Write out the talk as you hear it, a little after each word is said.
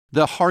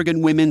The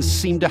Hargan women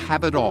seemed to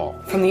have it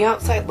all. From the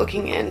outside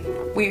looking in,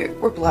 we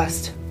were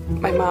blessed.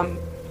 My mom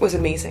was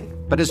amazing.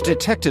 But as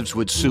detectives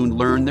would soon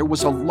learn, there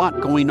was a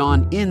lot going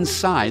on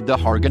inside the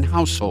Hargan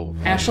household.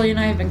 Ashley and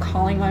I have been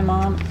calling my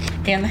mom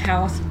and the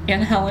house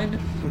and Helen.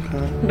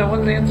 Okay. No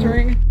one's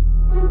answering.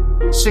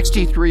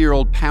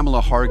 63-year-old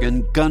Pamela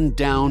Hargan gunned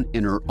down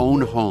in her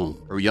own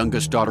home. Her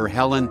youngest daughter,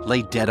 Helen,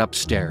 lay dead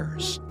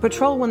upstairs.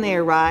 Patrol, when they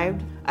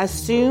arrived,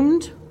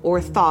 assumed or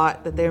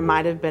thought that there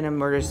might have been a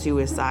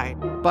murder-suicide.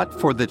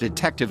 But for the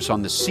detectives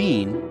on the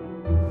scene,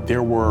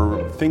 there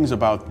were things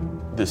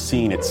about the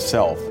scene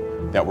itself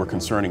that were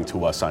concerning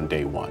to us on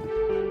day one.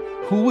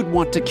 Who would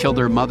want to kill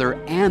their mother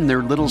and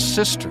their little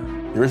sister?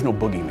 There is no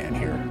boogeyman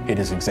here. It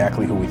is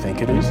exactly who we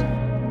think it is.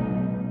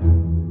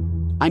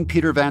 I'm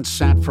Peter Van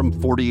Sant from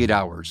 48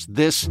 Hours.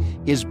 This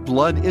is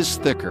Blood is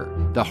Thicker,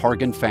 the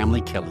Hargan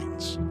family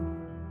killings.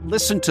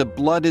 Listen to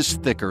Blood is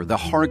Thicker, the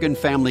Hargan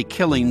family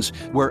killings,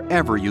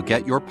 wherever you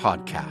get your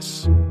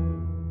podcasts.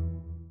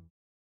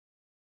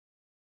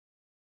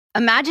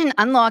 Imagine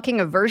unlocking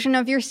a version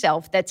of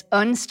yourself that's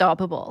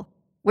unstoppable,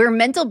 where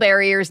mental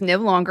barriers no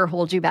longer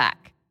hold you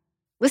back.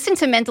 Listen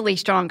to Mentally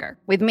Stronger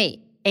with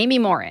me, Amy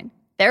Morin,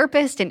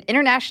 therapist and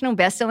international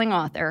best-selling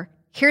author,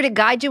 here to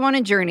guide you on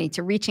a journey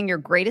to reaching your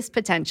greatest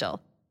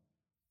potential.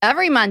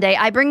 Every Monday,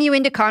 I bring you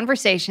into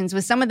conversations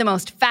with some of the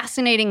most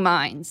fascinating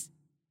minds.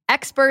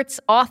 Experts,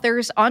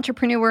 authors,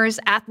 entrepreneurs,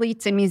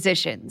 athletes, and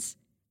musicians.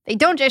 They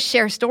don't just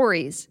share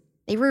stories.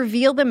 They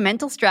reveal the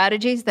mental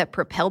strategies that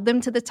propelled them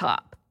to the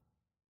top.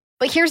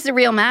 But here's the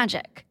real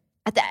magic.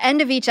 At the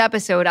end of each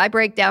episode, I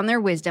break down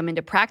their wisdom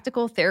into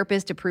practical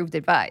therapist-approved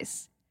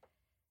advice.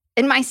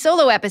 In my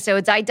solo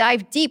episodes, I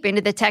dive deep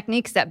into the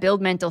techniques that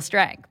build mental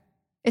strength.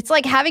 It's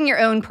like having your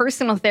own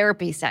personal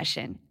therapy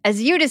session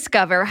as you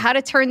discover how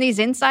to turn these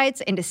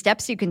insights into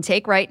steps you can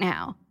take right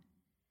now.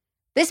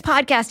 This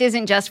podcast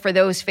isn't just for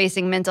those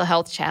facing mental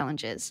health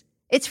challenges.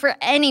 It's for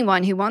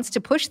anyone who wants to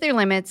push their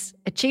limits,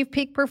 achieve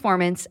peak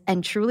performance,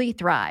 and truly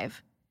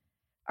thrive.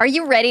 Are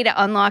you ready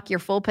to unlock your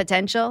full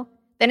potential?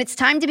 Then it's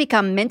time to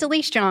become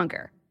mentally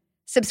stronger.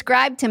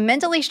 Subscribe to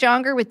Mentally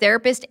Stronger with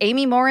therapist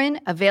Amy Morin,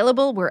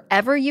 available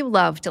wherever you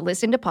love to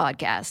listen to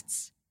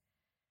podcasts.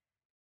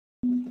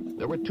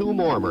 There were two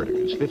more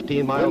murders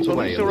 15 miles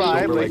away. When police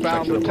arrived, they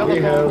found the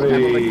telephone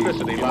and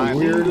electricity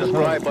lines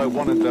described by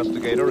one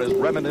investigator as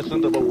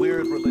reminiscent of a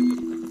weird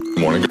religion.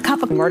 Morning.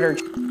 Cup of murder.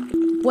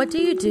 What do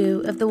you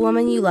do if the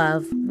woman you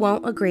love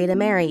won't agree to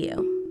marry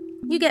you?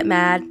 You get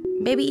mad,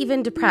 maybe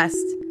even depressed,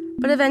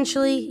 but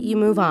eventually you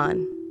move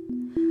on.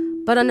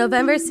 But on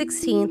November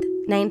 16th,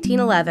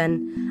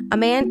 1911, a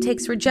man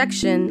takes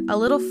rejection a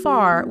little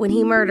far when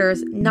he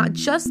murders not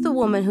just the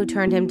woman who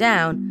turned him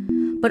down,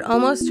 but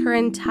almost her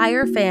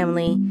entire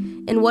family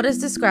in what is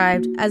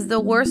described as the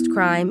worst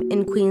crime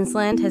in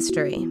Queensland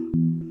history.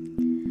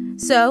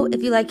 So,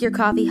 if you like your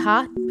coffee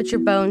hot but your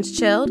bones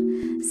chilled,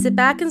 sit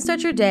back and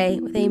start your day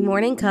with a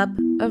morning cup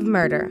of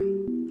murder.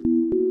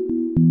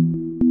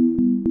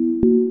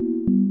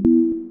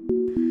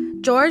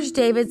 George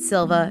David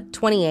Silva,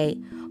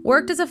 28,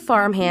 worked as a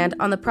farmhand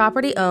on the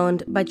property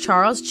owned by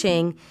Charles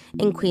Ching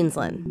in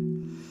Queensland.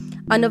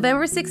 On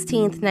November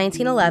 16,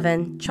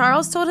 1911,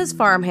 Charles told his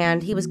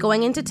farmhand he was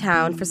going into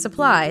town for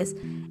supplies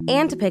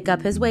and to pick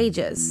up his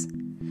wages.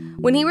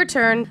 When he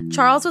returned,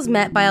 Charles was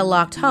met by a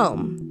locked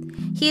home.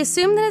 He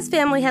assumed that his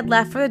family had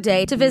left for the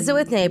day to visit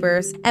with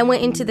neighbors and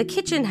went into the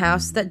kitchen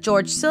house that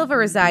George Silva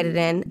resided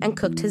in and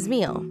cooked his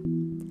meal.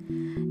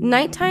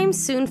 Nighttime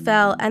soon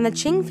fell and the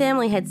Ching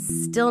family had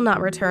still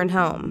not returned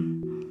home.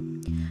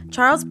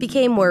 Charles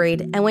became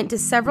worried and went to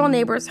several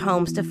neighbors'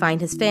 homes to find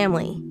his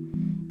family.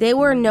 They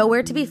were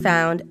nowhere to be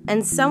found,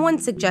 and someone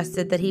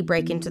suggested that he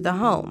break into the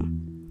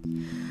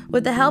home.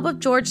 With the help of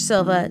George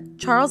Silva,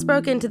 Charles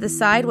broke into the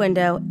side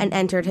window and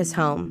entered his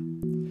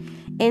home.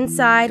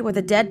 Inside were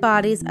the dead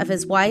bodies of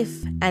his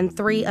wife and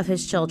 3 of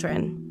his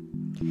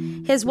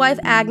children. His wife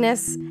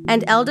Agnes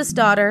and eldest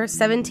daughter,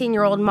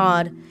 17-year-old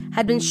Maud,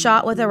 had been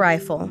shot with a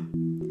rifle.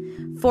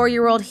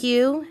 4-year-old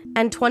Hugh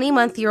and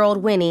 20-month-old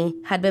Winnie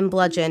had been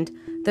bludgeoned,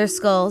 their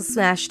skulls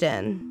smashed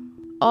in.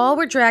 All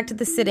were dragged to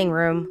the sitting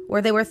room,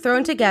 where they were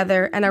thrown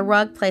together and a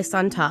rug placed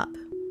on top.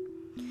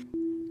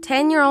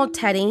 10-year-old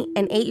Teddy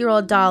and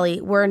 8-year-old Dolly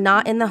were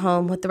not in the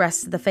home with the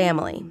rest of the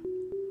family.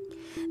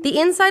 The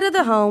inside of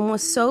the home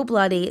was so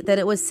bloody that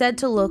it was said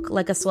to look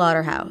like a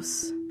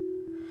slaughterhouse.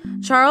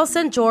 Charles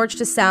sent George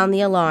to sound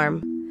the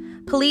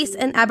alarm. Police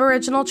and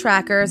Aboriginal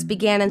trackers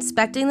began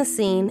inspecting the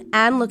scene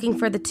and looking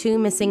for the 2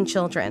 missing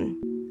children.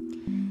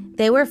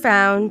 They were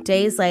found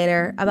days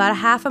later, about a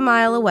half a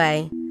mile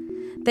away.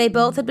 They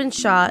both had been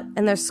shot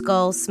and their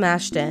skulls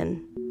smashed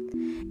in.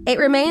 It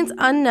remains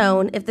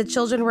unknown if the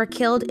children were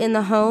killed in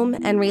the home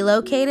and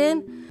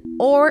relocated,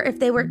 or if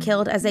they were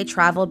killed as they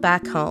traveled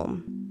back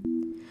home.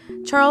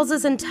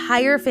 Charles's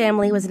entire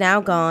family was now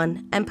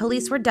gone, and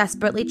police were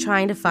desperately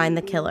trying to find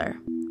the killer.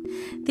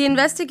 The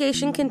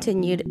investigation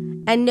continued,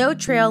 and no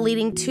trail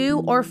leading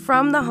to or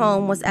from the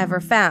home was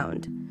ever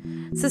found.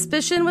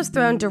 Suspicion was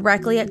thrown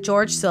directly at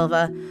George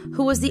Silva,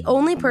 who was the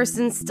only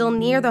person still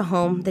near the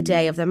home the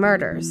day of the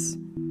murders.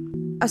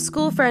 A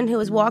school friend who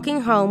was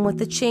walking home with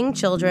the Ching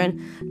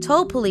children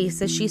told police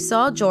that she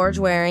saw George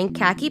wearing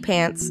khaki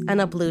pants and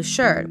a blue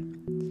shirt.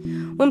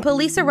 When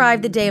police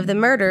arrived the day of the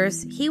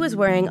murders, he was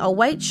wearing a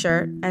white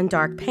shirt and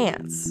dark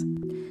pants.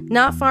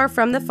 Not far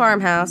from the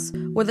farmhouse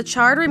were the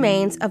charred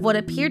remains of what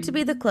appeared to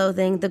be the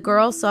clothing the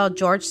girls saw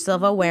George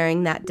Silva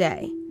wearing that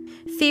day.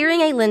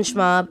 Fearing a lynch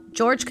mob,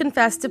 George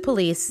confessed to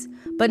police,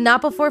 but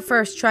not before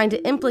first trying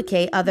to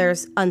implicate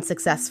others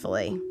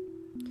unsuccessfully.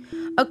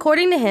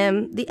 According to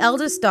him, the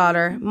eldest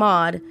daughter,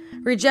 Maud,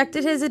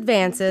 rejected his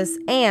advances,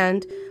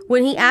 and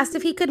when he asked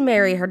if he could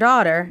marry her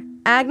daughter,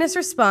 Agnes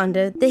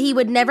responded that he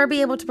would never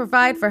be able to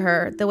provide for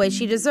her the way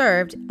she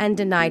deserved and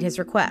denied his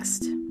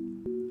request.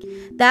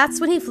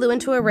 That's when he flew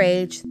into a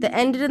rage that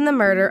ended in the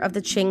murder of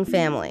the Ching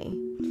family.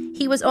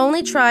 He was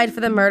only tried for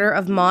the murder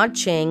of Maud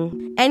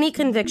Ching. Any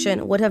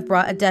conviction would have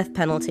brought a death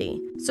penalty,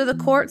 so the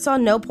court saw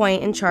no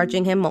point in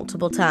charging him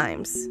multiple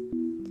times.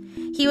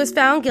 He was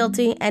found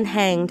guilty and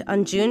hanged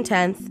on June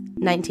 10,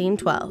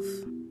 1912.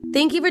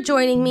 Thank you for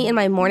joining me in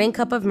my morning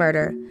cup of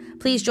murder.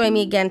 Please join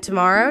me again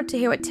tomorrow to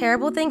hear what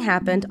terrible thing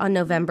happened on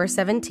November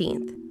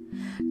 17th.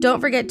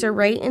 Don't forget to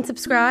rate and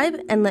subscribe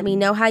and let me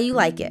know how you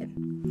like it.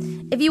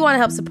 If you want to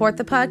help support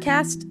the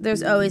podcast,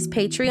 there's always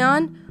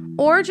Patreon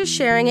or just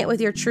sharing it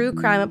with your true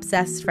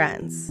crime-obsessed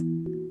friends.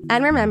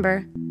 And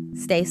remember,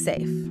 stay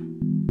safe.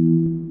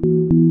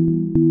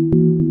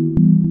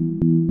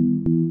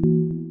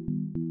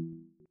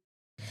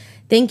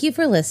 Thank you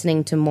for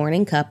listening to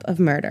Morning Cup of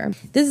Murder.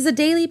 This is a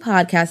daily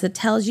podcast that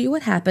tells you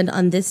what happened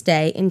on this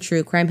day in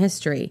true crime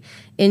history.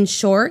 In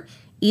short,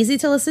 easy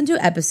to listen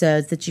to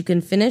episodes that you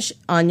can finish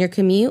on your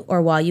commute or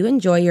while you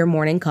enjoy your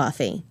morning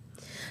coffee.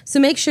 So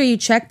make sure you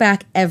check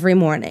back every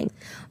morning.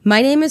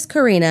 My name is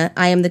Karina.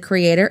 I am the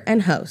creator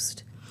and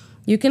host.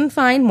 You can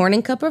find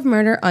Morning Cup of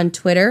Murder on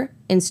Twitter,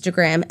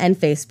 Instagram, and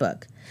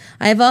Facebook.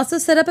 I have also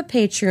set up a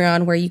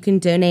Patreon where you can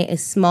donate a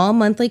small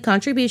monthly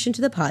contribution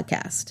to the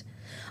podcast.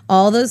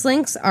 All those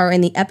links are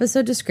in the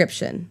episode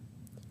description.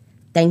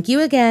 Thank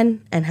you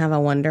again, and have a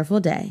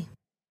wonderful day.